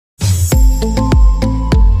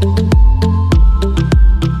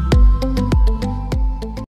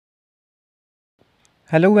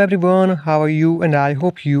Hello everyone, how are you? And I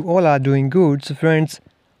hope you all are doing good. So friends,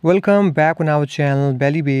 welcome back on our channel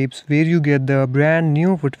Belly Babes, where you get the brand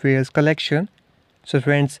new footwears collection. So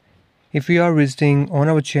friends, if you are visiting on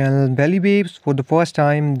our channel Belly Babes for the first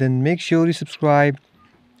time, then make sure you subscribe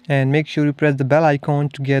and make sure you press the bell icon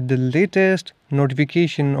to get the latest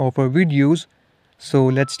notification of our videos. So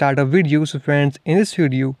let's start our video. So friends, in this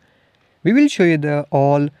video we will show you the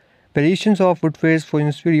all variations of footwears for in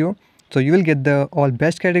this video. So you will get the all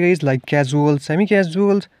best categories like casual,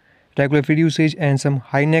 semi-casual, regular fit usage and some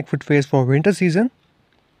high neck footwears for winter season.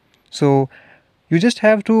 So you just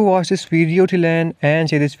have to watch this video till end and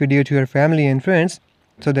share this video to your family and friends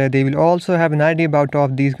so that they will also have an idea about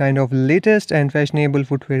of these kind of latest and fashionable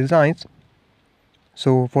footwear designs.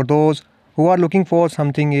 So for those who are looking for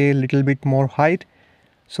something a little bit more height,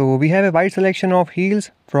 so we have a wide selection of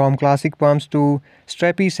heels from classic pumps to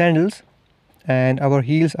strappy sandals, and our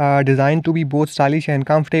heels are designed to be both stylish and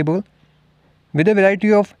comfortable. With a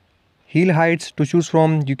variety of heel heights to choose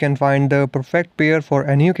from, you can find the perfect pair for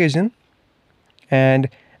any occasion. And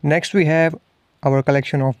next we have our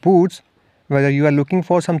collection of boots. Whether you are looking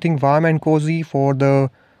for something warm and cozy for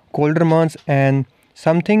the colder months and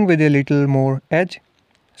something with a little more edge,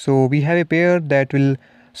 so we have a pair that will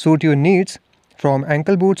suit your needs, from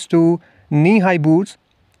ankle boots to knee-high boots.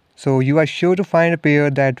 So you are sure to find a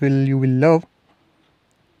pair that you will love.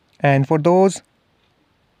 And for those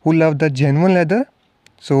who love the genuine leather,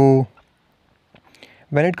 so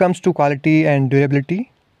when it comes to quality and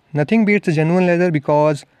durability, nothing beats the genuine leather,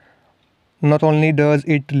 because not only does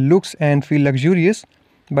it looks and feel luxurious,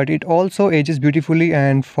 but it also ages beautifully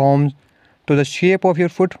and forms to the shape of your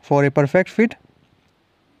foot for a perfect fit.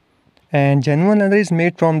 And genuine leather is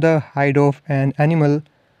made from the hide of an animal,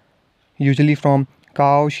 usually from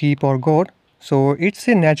cow, sheep or goat. So it's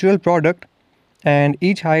a natural product, and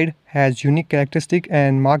each hide has unique characteristics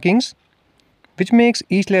and markings, which makes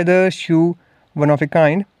each leather shoe one of a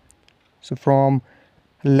kind. So from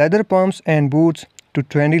leather pumps and boots to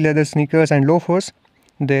trendy leather sneakers and loafers,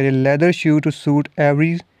 there is a leather shoe to suit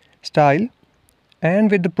every style, and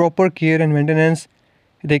with the proper care and maintenance,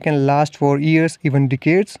 they can last for years, even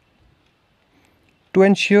decades. To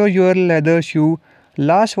ensure your leather shoe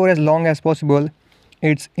lasts for as long as possible,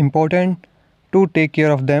 it's important to take care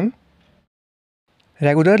of them.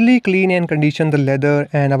 Regularly clean and condition the leather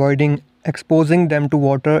and avoiding exposing them to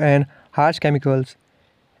water and harsh chemicals.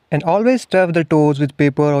 And always stuff the toes with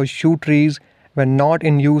paper or shoe trees when not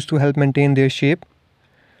in use to help maintain their shape.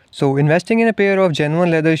 So investing in a pair of genuine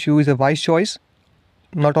leather shoes is a wise choice.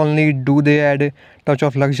 Not only do they add a touch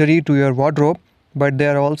of luxury to your wardrobe, but they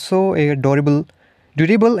are also a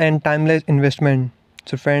durable and timeless investment.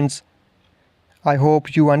 So friends, I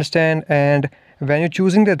hope you understand, and when you're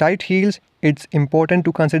choosing the right heels, it's important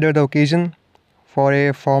to consider the occasion. For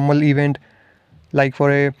a formal event, like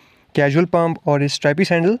for a casual pump or a strappy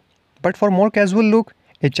sandal, but for more casual look,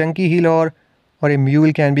 a chunky heel or a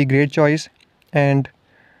mule can be great choice. And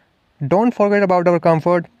don't forget about our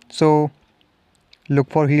comfort, so look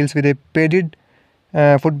for heels with a padded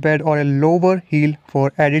footbed or a lower heel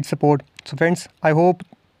for added support. So friends, I hope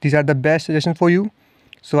these are the best suggestions for you.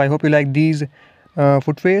 So I hope you like these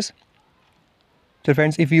footwears. So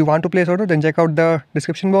friends, if you want to place order, then check out the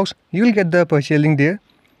description box. You will get the purchase link there,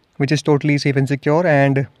 which is totally safe and secure,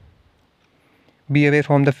 and be away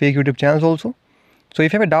from the fake YouTube channels also. So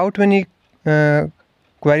if you have a doubt or any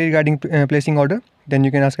query regarding placing order, then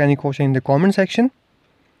you can ask any question in the comment section.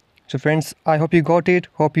 So friends, I hope you got it,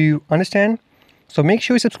 hope you understand. So make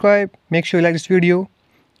sure you subscribe, make sure you like this video.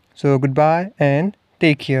 So goodbye and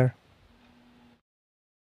take care.